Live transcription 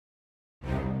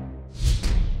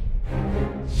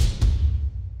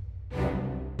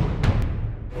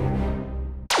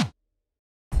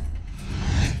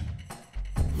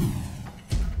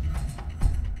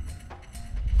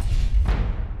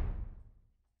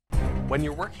When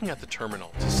you're working at the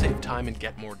terminal, to save time and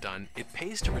get more done, it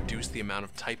pays to reduce the amount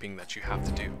of typing that you have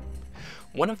to do.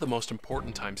 One of the most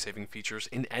important time-saving features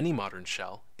in any modern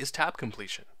shell is tab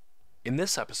completion. In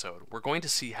this episode, we're going to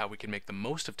see how we can make the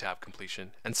most of tab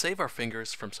completion and save our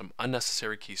fingers from some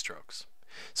unnecessary keystrokes.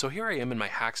 So here I am in my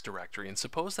hacks directory, and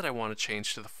suppose that I want to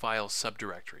change to the files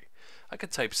subdirectory. I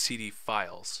could type cd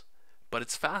files, but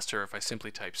it's faster if I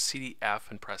simply type cdf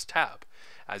and press tab.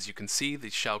 As you can see, the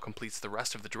shell completes the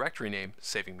rest of the directory name,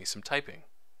 saving me some typing.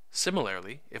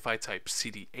 Similarly, if I type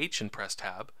cdh and press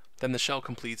tab, then the shell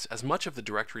completes as much of the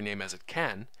directory name as it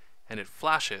can, and it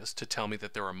flashes to tell me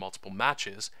that there are multiple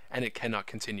matches and it cannot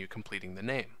continue completing the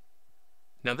name.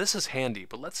 Now this is handy,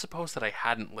 but let's suppose that I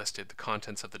hadn't listed the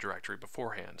contents of the directory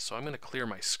beforehand. So I'm going to clear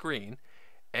my screen,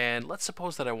 and let's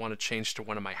suppose that I want to change to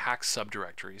one of my hacks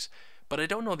subdirectories, but I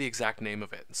don't know the exact name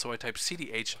of it. So I type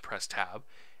cdh and press tab,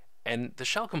 and the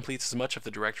shell completes as much of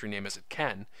the directory name as it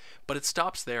can, but it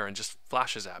stops there and just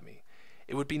flashes at me.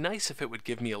 It would be nice if it would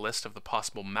give me a list of the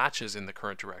possible matches in the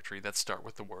current directory that start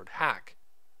with the word hack.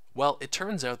 Well, it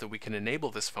turns out that we can enable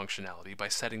this functionality by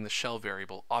setting the shell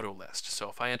variable autolist. So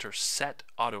if I enter set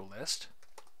autolist,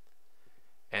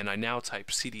 and I now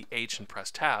type cdh and press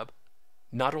tab,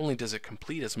 not only does it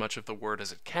complete as much of the word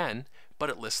as it can, but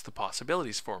it lists the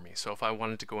possibilities for me. So if I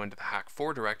wanted to go into the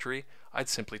hack4 directory, I'd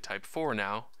simply type 4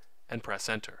 now and press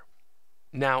enter.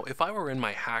 Now, if I were in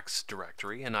my hacks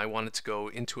directory and I wanted to go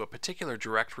into a particular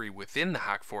directory within the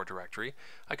hack4 directory,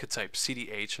 I could type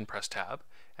cdh and press tab,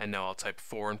 and now I'll type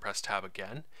 4 and press tab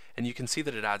again, and you can see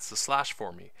that it adds the slash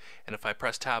for me. And if I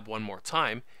press tab one more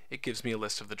time, it gives me a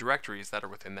list of the directories that are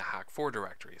within the hack4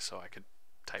 directory. So I could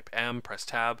type m, press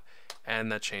tab,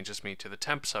 and that changes me to the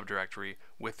temp subdirectory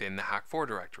within the hack4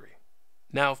 directory.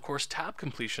 Now, of course, tab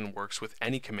completion works with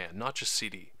any command, not just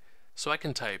cd. So I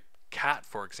can type cat,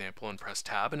 for example, and press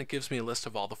tab, and it gives me a list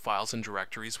of all the files and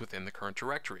directories within the current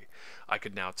directory. I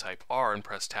could now type r and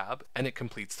press tab, and it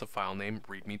completes the file name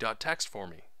readme.txt for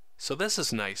me. So this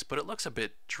is nice, but it looks a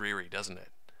bit dreary, doesn't it?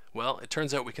 Well, it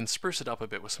turns out we can spruce it up a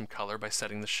bit with some color by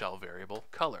setting the shell variable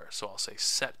color. So I'll say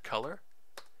set color,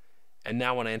 and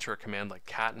now when I enter a command like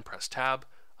cat and press tab,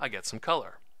 I get some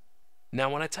color. Now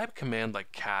when I type a command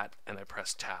like cat and I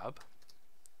press tab,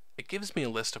 it gives me a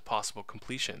list of possible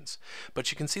completions,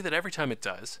 but you can see that every time it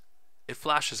does, it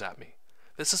flashes at me.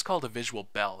 This is called a visual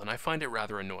bell, and I find it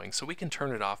rather annoying, so we can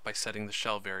turn it off by setting the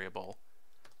shell variable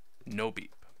no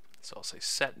beep. So I'll say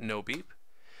set no beep,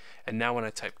 and now when I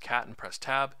type cat and press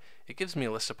tab, it gives me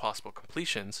a list of possible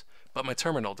completions, but my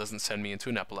terminal doesn't send me into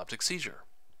an epileptic seizure.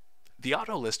 The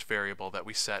autolist variable that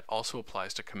we set also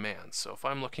applies to commands. So if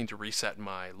I'm looking to reset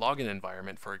my login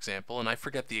environment, for example, and I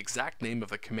forget the exact name of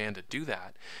the command to do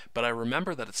that, but I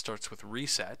remember that it starts with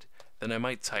reset, then I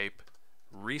might type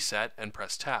reset and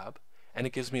press tab, and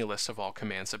it gives me a list of all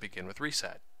commands that begin with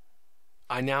reset.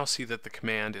 I now see that the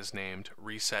command is named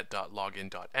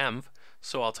reset.login.env,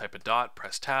 so I'll type a dot,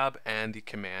 press tab, and the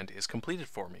command is completed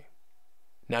for me.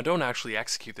 Now don't actually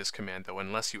execute this command though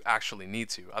unless you actually need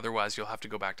to, otherwise you'll have to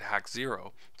go back to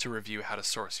hack0 to review how to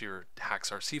source your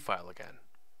hacks.rc file again.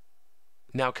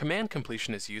 Now command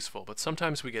completion is useful, but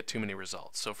sometimes we get too many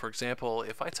results. So for example,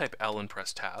 if I type L and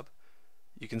press tab,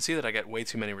 you can see that I get way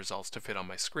too many results to fit on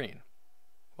my screen.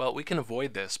 Well, we can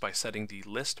avoid this by setting the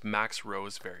list max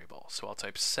rows variable. So I'll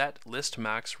type set list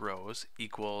max rows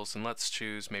equals, and let's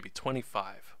choose maybe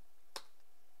 25.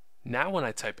 Now when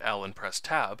I type L and press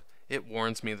tab, it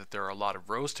warns me that there are a lot of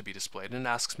rows to be displayed and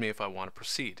asks me if I want to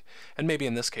proceed. And maybe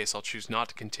in this case I'll choose not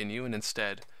to continue, and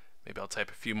instead maybe I'll type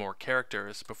a few more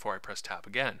characters before I press tab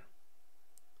again.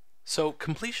 So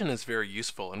completion is very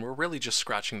useful, and we're really just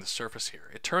scratching the surface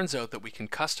here. It turns out that we can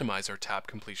customize our tab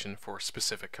completion for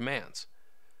specific commands.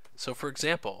 So for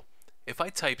example, if I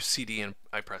type cd and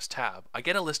I press tab, I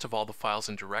get a list of all the files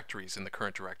and directories in the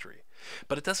current directory.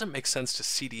 But it doesn't make sense to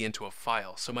cd into a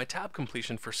file, so my tab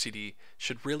completion for cd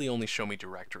should really only show me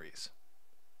directories.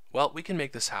 Well, we can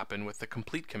make this happen with the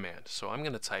complete command. So I'm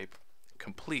going to type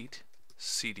complete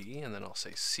cd, and then I'll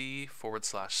say c /*d/.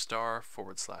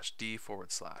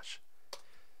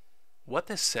 What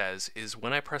this says is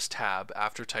when I press tab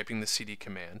after typing the cd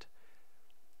command,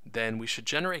 then we should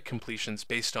generate completions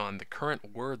based on the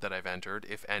current word that I've entered,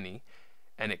 if any,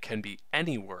 and it can be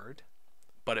any word,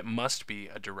 but it must be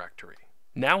a directory.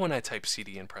 Now when I type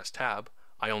cd and press tab,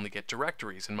 I only get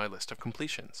directories in my list of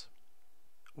completions.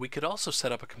 We could also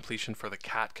set up a completion for the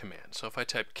cat command. So if I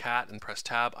type cat and press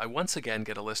tab, I once again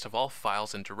get a list of all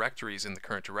files and directories in the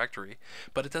current directory,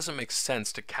 but it doesn't make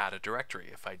sense to cat a directory.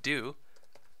 If I do,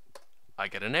 I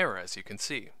get an error, as you can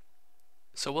see.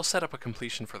 So we'll set up a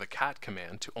completion for the cat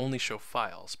command to only show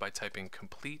files by typing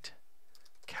complete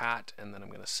cat, and then I'm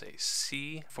going to say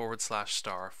C /*T/.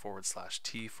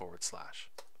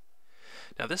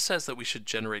 Now this says that we should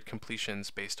generate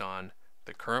completions based on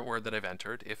the current word that I've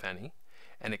entered, if any,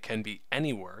 and it can be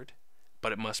any word,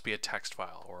 but it must be a text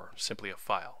file or simply a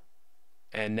file.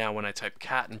 And now when I type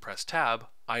cat and press tab,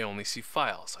 I only see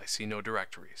files. I see no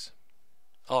directories.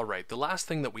 Alright, the last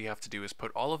thing that we have to do is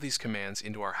put all of these commands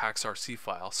into our hacksrc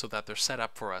file so that they're set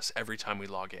up for us every time we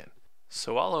log in.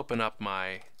 So I'll open up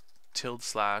my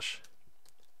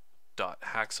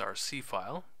 /.hacksrc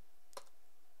file,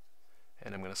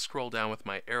 and I'm going to scroll down with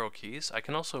my arrow keys. I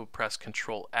can also press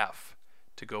Control F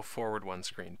to go forward one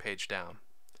screen, page down.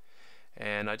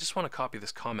 And I just want to copy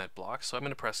this comment block, so I'm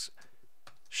going to press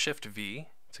Shift V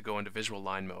to go into visual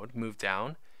line mode, move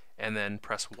down, and then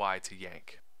press Y to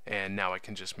yank. And now I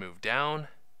can just move down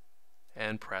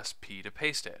and press P to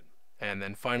paste it. And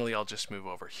then finally I'll just move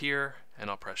over here and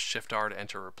I'll press Shift R to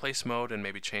enter replace mode and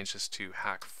maybe change this to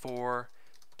hack 4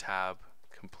 tab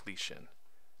completion.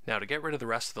 Now to get rid of the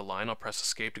rest of the line, I'll press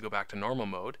escape to go back to normal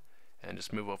mode and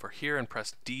just move over here and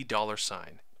press $$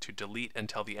 to delete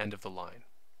until the end of the line.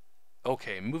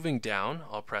 Okay, moving down,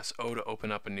 I'll press O to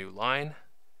open up a new line,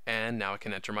 and now I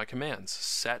can enter my commands.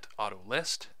 Set auto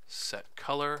list, set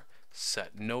color,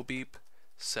 set no beep,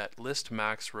 set list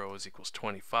max rows equals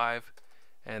 25,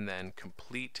 and then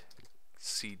complete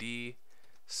cd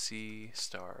C*D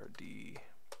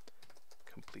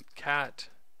complete cat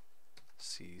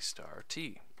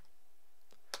C*T.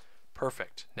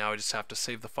 Perfect. Now I just have to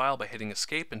save the file by hitting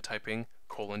escape and typing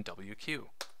 :WQ.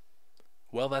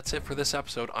 Well, that's it for this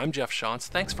episode. I'm Jeff Shantz.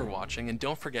 Thanks for watching, and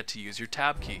don't forget to use your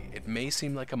tab key. It may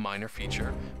seem like a minor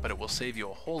feature, but it will save you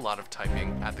a whole lot of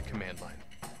typing at the command line.